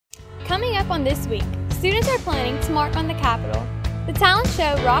Coming up on This Week, students are planning to march on the Capitol, the talent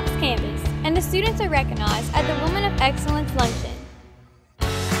show rocks campus, and the students are recognized at the Women of Excellence Luncheon.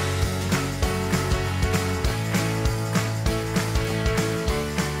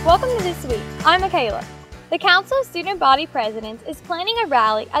 Welcome to This Week. I'm Michaela. The Council of Student Body Presidents is planning a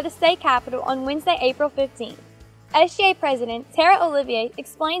rally at the state capitol on Wednesday, April 15th. SGA President Chere Coen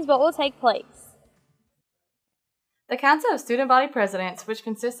explains what will take place. The Council of Student Body Presidents, which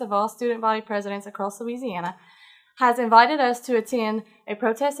consists of all student body presidents across Louisiana, has invited us to attend a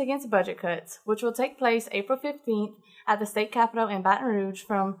protest against budget cuts, which will take place April 15th at the state capitol in Baton Rouge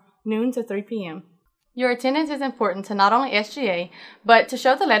from noon to 3 p.m. Your attendance is important to not only SGA, but to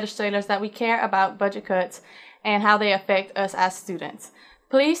show the legislators that we care about budget cuts and how they affect us as students.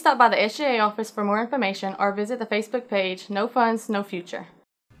 Please stop by the SGA office for more information or visit the Facebook page, No Funds, No Future.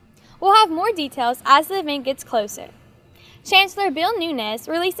 We'll have more details as the event gets closer. Chancellor Nunez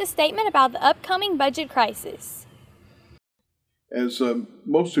released a statement about the upcoming budget crisis. As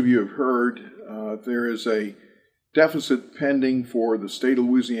most of you have heard, there is a deficit pending for the state of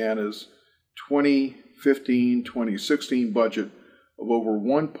Louisiana's 2015-2016 budget of over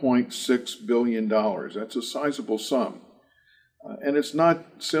 $1.6 billion. That's a sizable sum. And it's not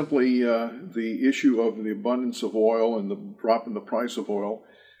simply the issue of the abundance of oil and the drop in the price of oil.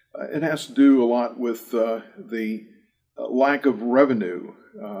 It has to do a lot with the lack of revenue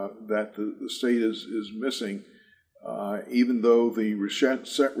that the state is missing, even though the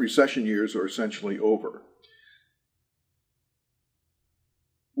recession years are essentially over.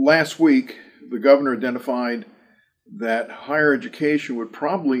 Last week, the governor identified that higher education would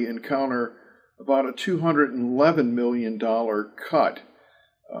probably encounter about a $211 million cut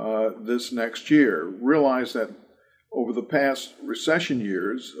this next year. Realize that over the past recession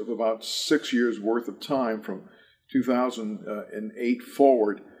years of about 6 years worth of time from 2008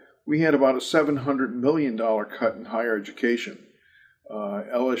 forward, we had about a $700 million cut in higher education.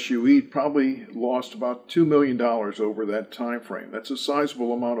 LSUE probably lost about $2 million over that time frame. That's a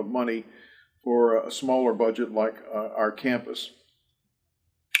sizable amount of money for a smaller budget like our campus.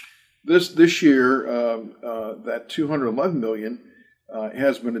 This year, that $211 million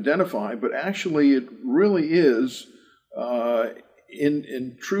has been identified, but actually it really is,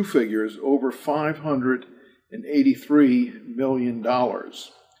 in true figures, over $583 million.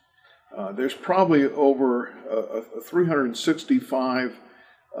 There's probably over a $365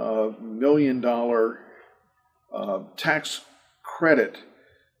 million tax credit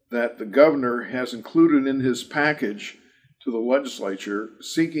that the governor has included in his package to the legislature,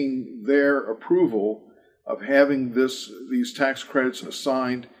 seeking their approval of having these tax credits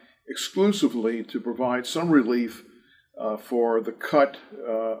assigned exclusively to provide some relief for the cut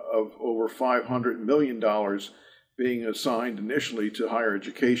of over $500 million being assigned initially to higher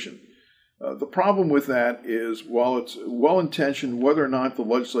education. The problem with that is, while it's well-intentioned, whether or not the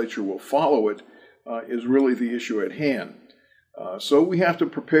legislature will follow it is really the issue at hand. So we have to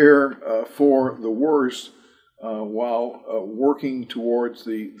prepare for the worst while working towards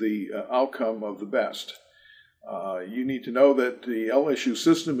the outcome of the best. You need to know that the LSU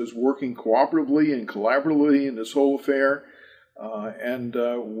system is working cooperatively and collaboratively in this whole affair, and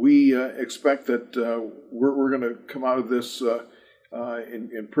we expect that we're going to come out of this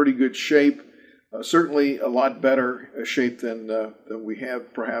in pretty good shape, certainly a lot better shape than we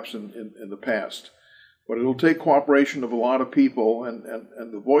have perhaps in the past. But it'll take cooperation of a lot of people and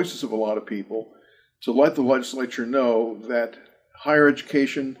the voices of a lot of people to let the legislature know that higher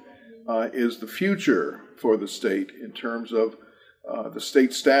education is the future for the state in terms of the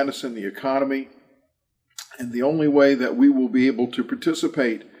state's status in the economy. And the only way that we will be able to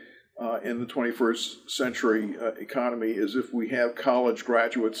participate in the 21st century economy is if we have college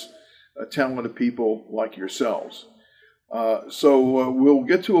graduates, talented people like yourselves. So we'll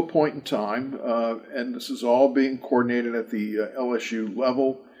get to a point in time, and this is all being coordinated at the LSU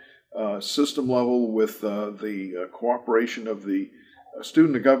level, system level, with the cooperation of the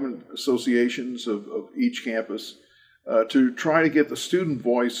student and government associations of each campus to try to get the student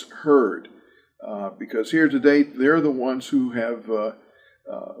voice heard. Because here today, they're the ones who have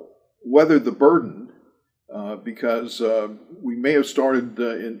weathered the burden, because we may have started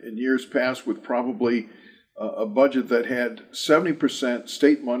in years past with probably a budget that had 70%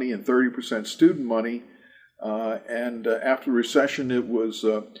 state money and 30% student money, and after the recession it was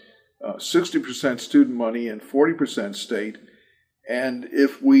 60% student money and 40% state. And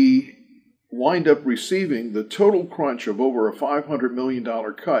if we wind up receiving the total crunch of over a $500 million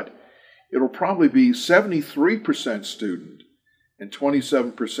cut, it'll probably be 73% student and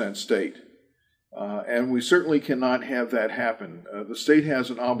 27% state. And we certainly cannot have that happen. The state has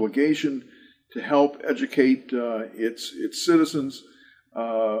an obligation to help educate its citizens,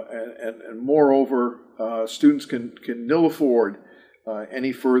 and moreover, students can ill afford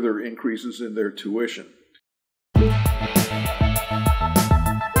any further increases in their tuition.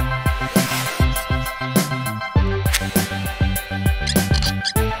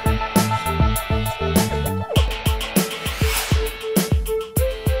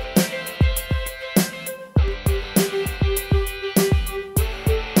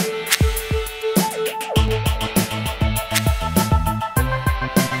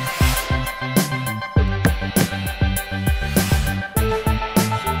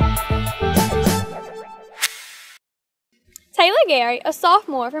 Taylor Gary, a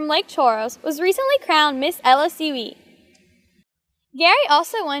sophomore from Lake Charles, was recently crowned Miss LSUE. Gary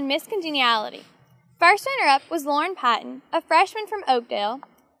also won Miss Congeniality. First runner-up was Lauren Patton, a freshman from Oakdale.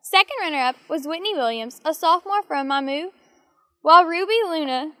 Second runner-up was Whitney Williams, a sophomore from Mamu, while Ruby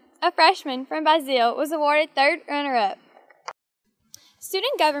Luna, a freshman from Basile, was awarded third runner-up.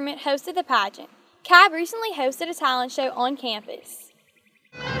 Student government hosted the pageant. CAB recently hosted a talent show on campus.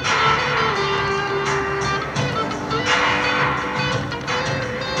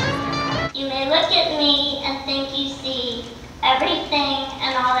 You may look at me and think you see everything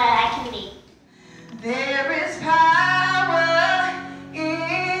and all that I can be. There is power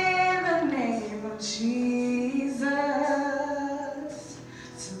in the name of Jesus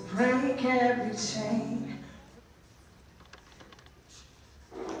to break every chain.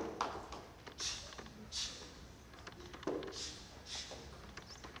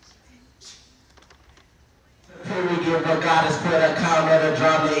 God has put a comma to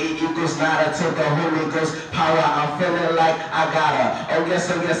drama, E equals nada to the Holy Ghost power. I'm feeling like I gotta, oh yes,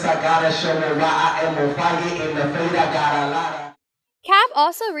 I gotta show me why I am on fire in the fate. I got a lot of. CAB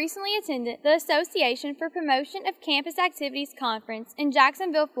also recently attended the Association for Promotion of Campus Activities Conference in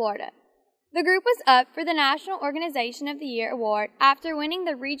Jacksonville, Florida. The group was up for the National Organization of the Year award after winning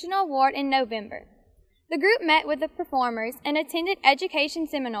the regional award in November. The group met with the performers and attended education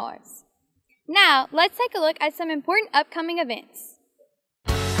seminars. Now, let's take a look at some important upcoming events.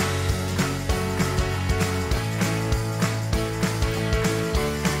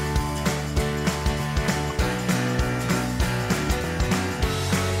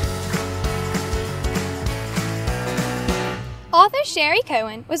 Author Chere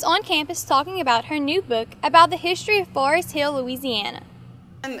Coen was on campus talking about her new book about the history of Forest Hill, Louisiana.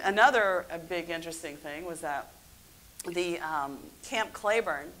 And another big interesting thing was that the Camp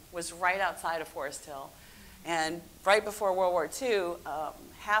Claiborne was right outside of Forest Hill, and right before World War II,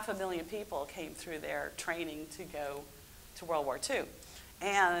 500,000 people came through there training to go to World War II.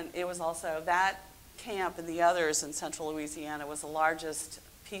 And it was also that camp and the others in central Louisiana was the largest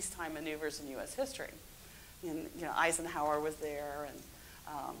peacetime maneuvers in U.S. history. And, Eisenhower was there, and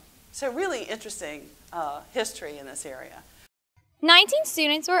so really interesting history in this area. 19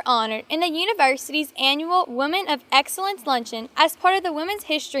 students were honored in the university's annual Women of Excellence Luncheon as part of the Women's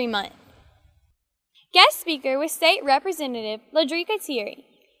History Month. Guest speaker was State Representative Ladrika Thierry.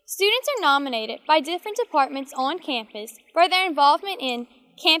 Students are nominated by different departments on campus for their involvement in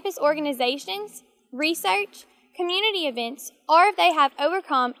campus organizations, research, community events, or if they have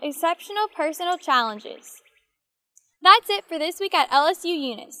overcome exceptional personal challenges. That's it for this week at LSU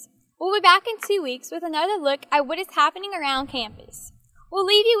Eunice. We'll be back in 2 weeks with another look at what is happening around campus. We'll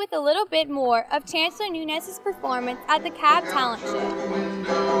leave you with a little bit more of Chancellor Nunez's performance at the CAB Talent Show.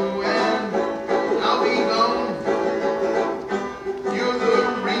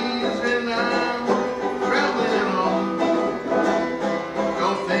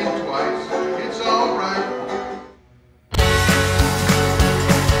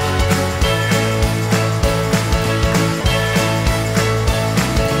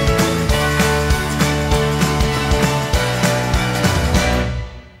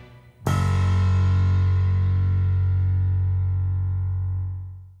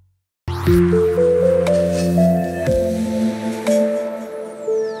 Thank you.